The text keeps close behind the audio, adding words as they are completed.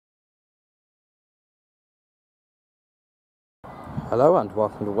Hello and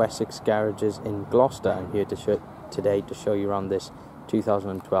welcome to Wessex Garages in Gloucester. I'm here today to show you around this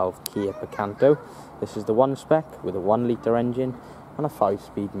 2012 Kia Picanto. This is the one spec with a 1 litre engine and a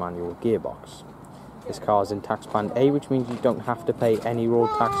 5-speed manual gearbox. This car is in tax band A, which means you don't have to pay any road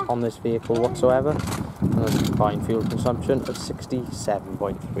tax on this vehicle whatsoever, and has a combined fuel consumption of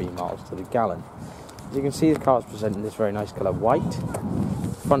 67.3 miles to the gallon. As you can see, the car is presenting this very nice colour white.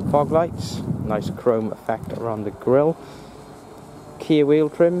 Front fog lights, nice chrome effect around the grille. Kia wheel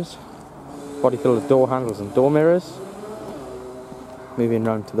trims, body colour door handles and door mirrors. Moving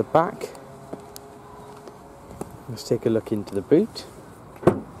round to the back, let's take a look into the boot.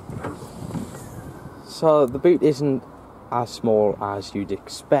 So the boot isn't as small as you'd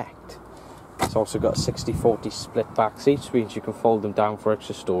expect. It's also got a 60-40 split back seats, which means you can fold them down for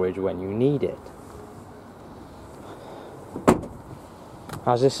extra storage when you need it.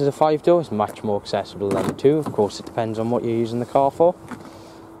 As this is a 5-door, it's much more accessible than a 2. Of course, it depends on what you're using the car for.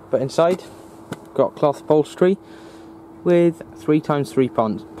 But inside, got cloth upholstery with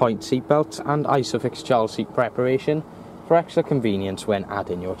 3x3-point seat belts and Isofix child seat preparation for extra convenience when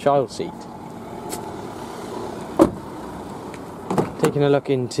adding your child seat. Taking a look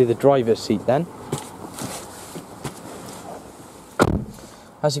into the driver's seat then.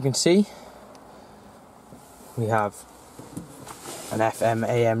 As you can see, we have an FM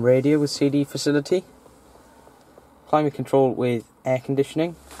AM radio with CD facility, climate control with air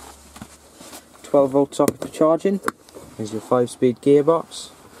conditioning, 12-volt socket for charging. Here's your 5-speed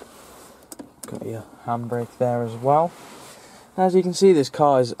gearbox, got your handbrake there as well. As you can see, this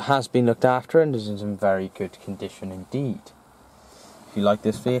car has been looked after and is in some very good condition indeed. If you like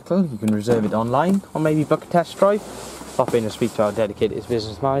this vehicle, you can reserve it online or maybe book a test drive. Pop in and speak to our dedicated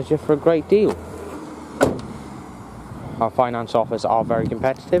business manager for a great deal. Our finance offers are very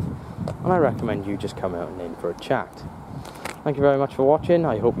competitive, and I recommend you just come out and in for a chat. Thank you very much for watching.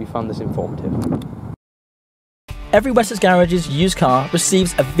 I hope you found this informative. Every Wessex Garages used car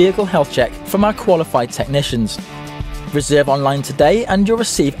receives a vehicle health check from our qualified technicians. Reserve online today and you'll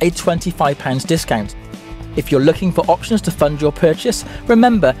receive a £25 discount. If you're looking for options to fund your purchase,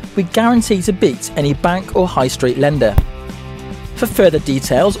 remember we guarantee to beat any bank or high street lender. For further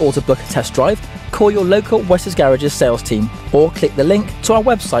details or to book a test drive, call your local Wessex Garages sales team or click the link to our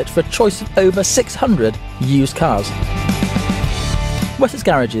website for a choice of over 600 used cars. Wessex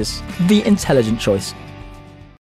Garages, the intelligent choice.